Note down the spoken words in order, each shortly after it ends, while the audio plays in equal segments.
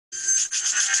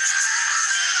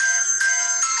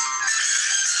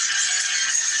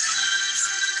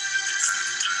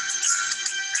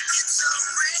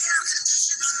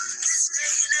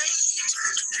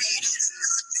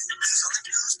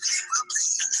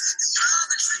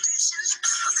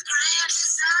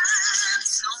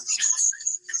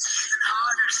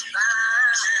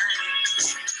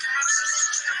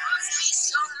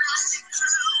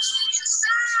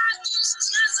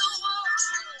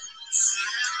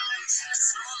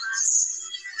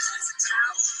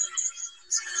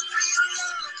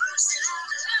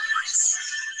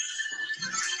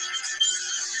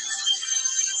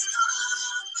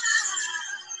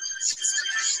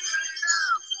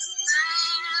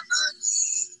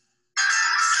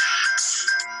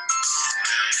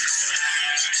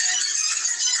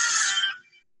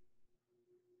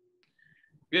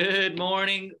Good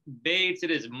morning, Bates. It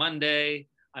is Monday.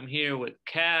 I'm here with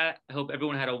Kat. I hope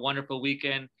everyone had a wonderful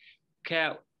weekend.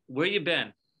 Kat, where you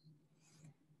been?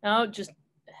 Just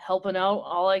helping out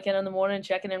all I can in the morning,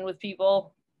 checking in with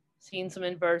people, seeing some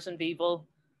in-person people.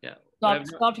 Yeah, whatever.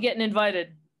 Stopped getting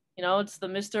invited. It's the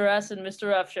Mr. S and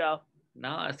Mr. F show.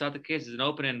 No, that's not the case. It's an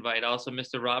open invite. Also,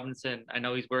 Mr. Robinson. I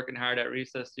know he's working hard at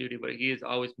Recess Duty, but he is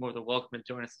always more than welcome to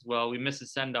join us as well. We miss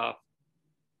his send off,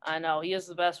 I know he is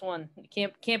the best one. He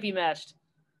can't be matched.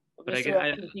 But but I, Mr. gue- F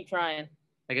I, can keep trying.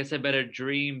 I guess I better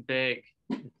dream big.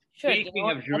 Should Speaking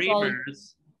what? of That's all.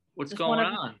 dreamers, what's Just want going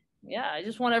every, on? yeah, I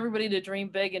just want everybody to dream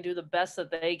big and do the best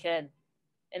that they can,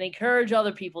 and encourage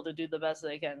other people to do the best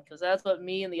they can, because that's what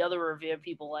me and the other Revere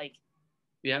people like.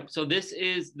 Yeah, so this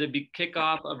is the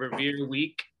kickoff of Revere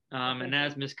Week. And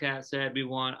as Ms. Cat said, we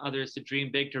want others to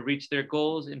dream big, to reach their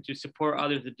goals, and to support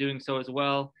others in doing so as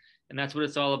well. And that's what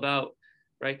it's all about,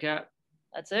 right, Cat?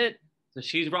 That's it. So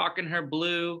she's rocking her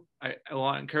blue. I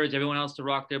want to encourage everyone else to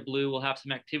rock their blue. We'll have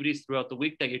some activities throughout the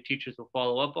week that your teachers will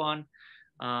follow up on.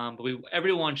 But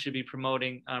everyone should be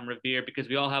promoting Revere, because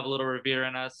we all have a little Revere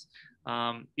in us,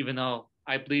 even though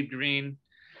I bleed green.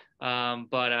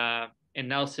 And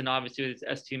Nelson, obviously, with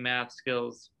his ST math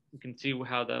skills, you can see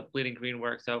how the bleeding green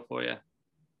works out for you.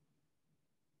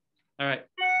 All right.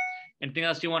 Anything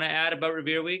else you want to add about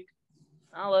Revere Week?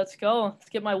 Let's go. Let's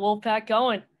get my wolf pack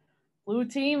going. Blue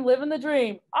team living the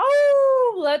dream.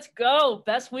 Oh, let's go.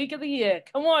 Best week of the year.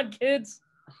 Come on, kids.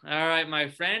 All right, my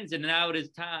friends. And now it is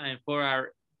time for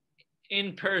our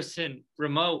in person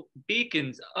remote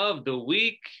beacons of the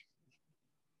week.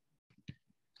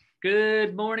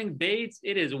 Good morning, Bates.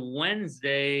 It is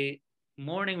Wednesday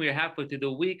morning. We are halfway through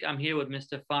the week. I'm here with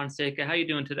Mr. Fonseca. How are you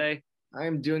doing today?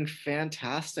 I'm doing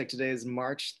fantastic. Today is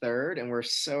March 3rd, and we're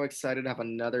so excited to have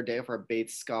another day of our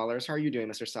Bates Scholars. How are you doing,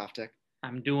 Mr. Softic?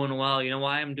 I'm doing well. You know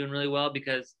why I'm doing really well?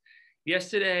 Because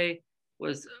yesterday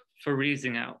was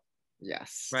freezing out,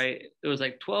 Yes. right? It was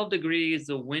like 12 degrees.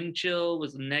 The wind chill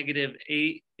was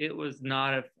 -8. It was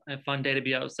not a fun day to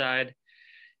be outside,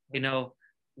 you know,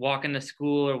 walking to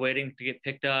school or waiting to get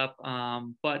picked up.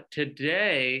 But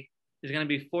today is going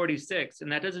to be 46,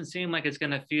 and that doesn't seem like it's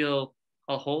going to feel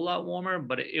a whole lot warmer,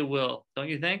 but it will. Don't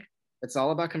you think? It's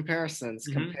all about comparisons.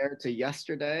 Mm-hmm. Compared to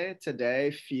yesterday, today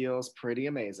feels pretty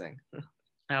amazing.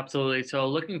 Absolutely. So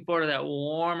looking forward to that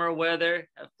warmer weather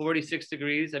at 46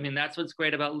 degrees. I mean, that's what's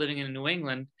great about living in New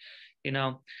England. You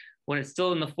know, when it's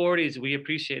still in the 40s, we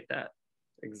appreciate that.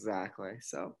 Exactly.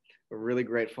 So we're really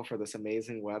grateful for this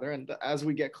amazing weather. And as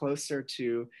we get closer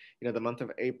to, the month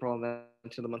of April and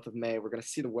then to the month of May, we're going to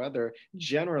see the weather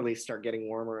generally start getting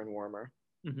warmer and warmer.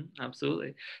 Mm-hmm,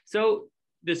 absolutely. So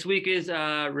this week is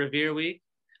Revere Week.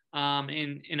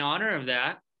 In honor of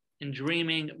that, in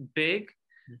dreaming big,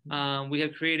 we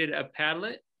have created a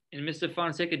Padlet. And Mr.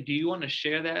 Fonseca, do you want to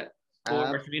share that for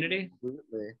our community?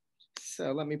 Absolutely.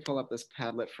 So let me pull up this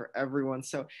Padlet for everyone.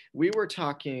 So we were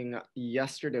talking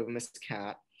yesterday with Miss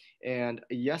Cat, and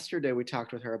yesterday we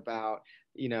talked with her about,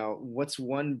 what's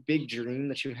one big dream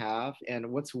that you have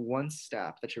and what's one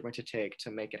step that you're going to take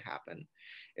to make it happen.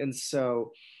 And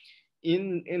so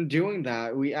in doing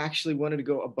that, we actually wanted to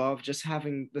go above just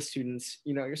having the students,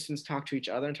 your students talk to each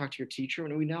other and talk to your teacher.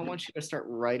 And we now want you to start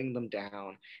writing them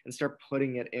down and start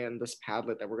putting it in this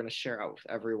Padlet that we're going to share out with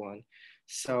everyone.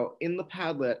 So in the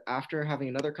Padlet, after having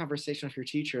another conversation with your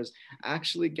teachers,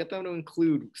 actually get them to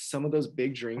include some of those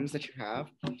big dreams that you have,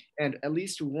 and at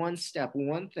least one step,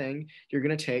 one thing you're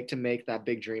going to take to make that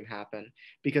big dream happen.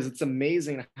 Because it's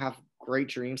amazing to have great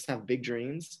dreams, to have big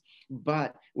dreams,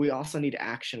 but we also need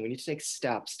action. We need to take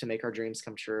steps to make our dreams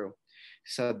come true.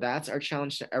 So that's our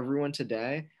challenge to everyone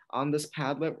today. On this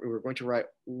Padlet, we're going to write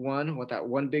one, what that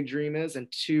one big dream is,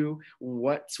 and two,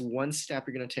 what's one step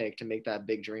you're going to take to make that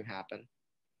big dream happen.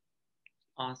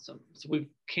 Awesome. So we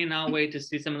cannot wait to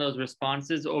see some of those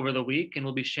responses over the week, and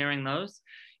we'll be sharing those,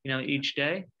 each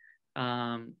day.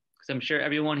 Because I'm sure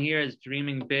everyone here is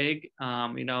dreaming big.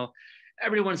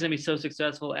 Everyone's going to be so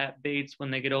successful at Bates when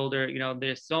they get older.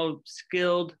 They're so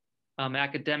skilled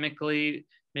academically,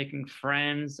 making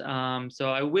friends. So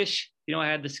I wish, I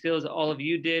had the skills all of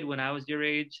you did when I was your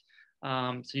age.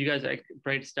 So you guys are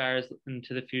bright stars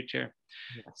into the future.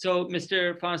 Yeah. So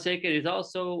Mr. Fonseca, it is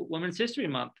also Women's History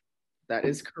Month. That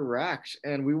is correct.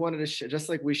 And we wanted to just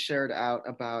like we shared out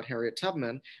about Harriet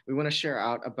Tubman, we want to share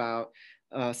out about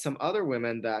some other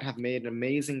women that have made an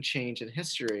amazing change in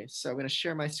history. So I'm going to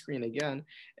share my screen again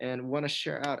and want to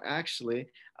share out actually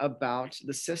about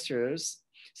the sisters,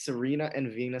 Serena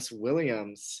and Venus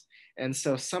Williams. And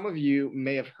so some of you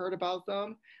may have heard about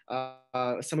them.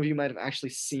 Some of you might have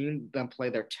actually seen them play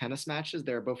their tennis matches.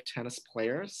 They're both tennis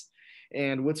players.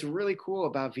 And what's really cool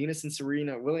about Venus and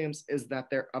Serena Williams is that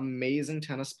they're amazing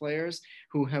tennis players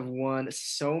who have won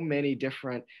so many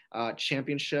different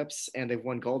championships, and they've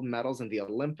won gold medals in the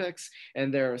Olympics,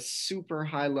 and they're super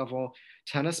high level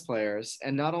tennis players.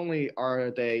 And not only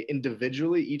are they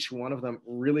individually, each one of them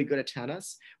really good at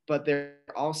tennis, but they're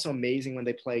also amazing when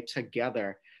they play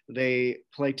together. They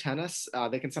play tennis.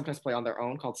 They can sometimes play on their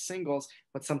own called singles,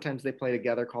 but sometimes they play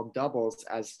together called doubles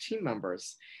as team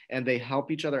members, and they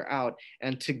help each other out.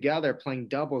 And together, playing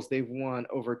doubles, they've won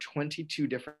over 22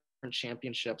 different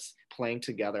championships playing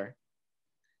together.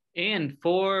 And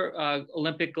 4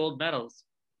 Olympic gold medals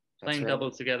playing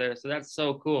doubles together. So that's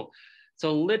so cool.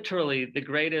 So literally the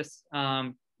greatest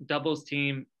doubles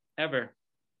team ever,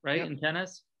 right? Yep. In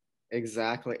tennis.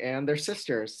 Exactly. And they're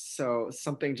sisters. So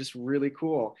something just really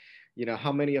cool. You know,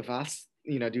 how many of us,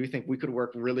 you know, do you think we could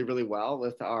work really, really well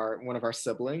with one of our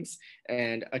siblings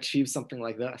and achieve something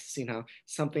like this? You know,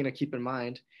 something to keep in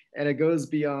mind. And it goes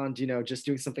beyond, you know, just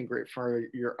doing something great for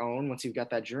your own once you've got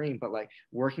that dream, but like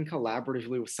working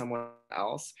collaboratively with someone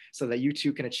else so that you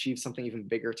two can achieve something even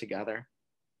bigger together.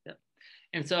 Yeah.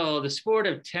 And so the sport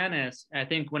of tennis, I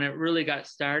think when it really got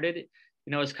started,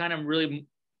 you know, it's kind of really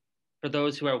for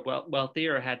those who are wealthy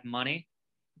or had money,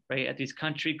 right, at these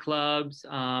country clubs.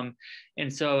 And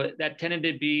so that tended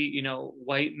to be, you know,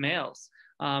 white males.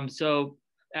 So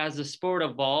as the sport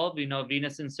evolved, you know,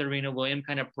 Venus and Serena Williams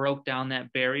kind of broke down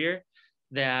that barrier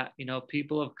that, you know,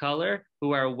 people of color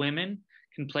who are women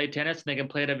can play tennis and they can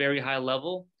play at a very high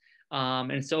level.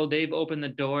 And so they've opened the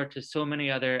door to so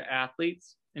many other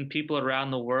athletes and people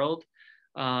around the world.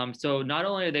 So not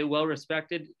only are they well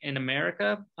respected in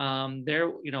America,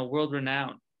 they're, you know, world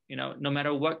renowned. You know, no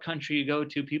matter what country you go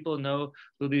to, people know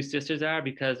who these sisters are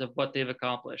because of what they've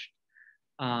accomplished.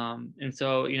 And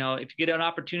so, you know, if you get an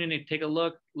opportunity to take a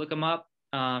look them up.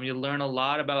 You'll learn a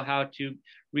lot about how to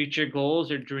reach your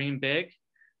goals or dream big,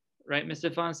 right,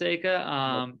 Mr.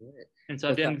 Fonseca? And so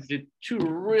I've done 2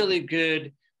 really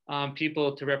good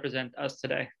people to represent us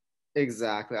today.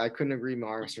 Exactly. I couldn't agree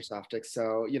more, Mr. Softic.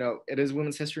 So, you know, it is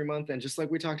Women's History Month. And just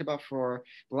like we talked about for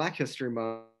Black History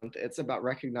Month, it's about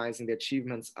recognizing the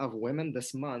achievements of women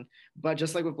this month. But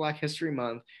just like with Black History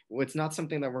Month, it's not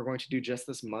something that we're going to do just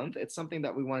this month. It's something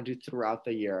that we want to do throughout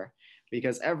the year,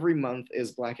 because every month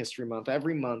is Black History Month.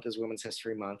 Every month is Women's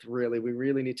History Month. Really, we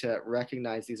really need to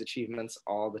recognize these achievements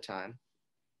all the time.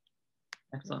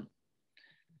 Excellent.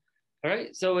 All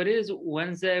right, so it is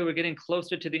Wednesday. We're getting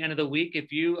closer to the end of the week.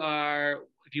 If you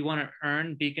want to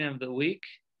earn Beacon of the Week,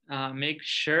 make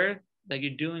sure that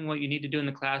you're doing what you need to do in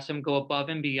the classroom. Go above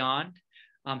and beyond.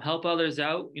 Help others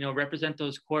out. You know, represent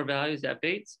those core values at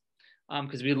Bates.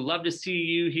 Because we'd love to see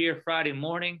you here Friday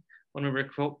morning when we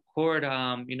record.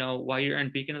 You know, while you're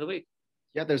earned Beacon of the Week.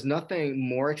 Yeah, there's nothing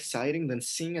more exciting than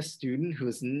seeing a student who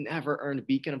has never earned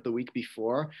Beacon of the Week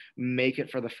before make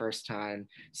it for the first time.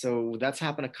 So that's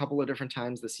happened a couple of different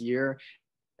times this year.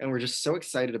 And we're just so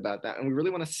excited about that. And we really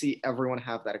want to see everyone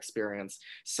have that experience.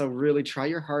 So really try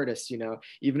your hardest, you know,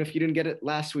 even if you didn't get it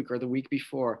last week or the week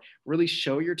before, really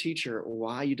show your teacher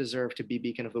why you deserve to be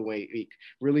Beacon of the Week,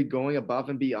 really going above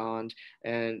and beyond.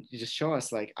 And you just show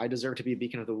us like, I deserve to be a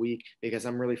Beacon of the Week because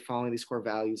I'm really following these core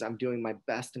values. I'm doing my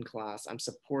best in class. I'm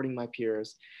supporting my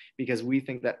peers, because we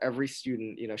think that every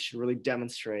student, you know, should really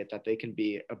demonstrate that they can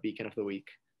be a Beacon of the Week.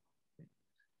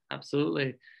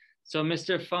 Absolutely. So,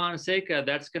 Mr. Fonseca,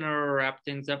 that's going to wrap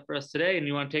things up for us today. And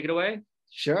you want to take it away?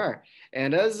 Sure.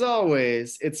 And as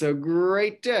always, it's a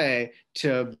great day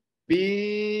to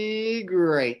be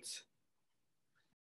great.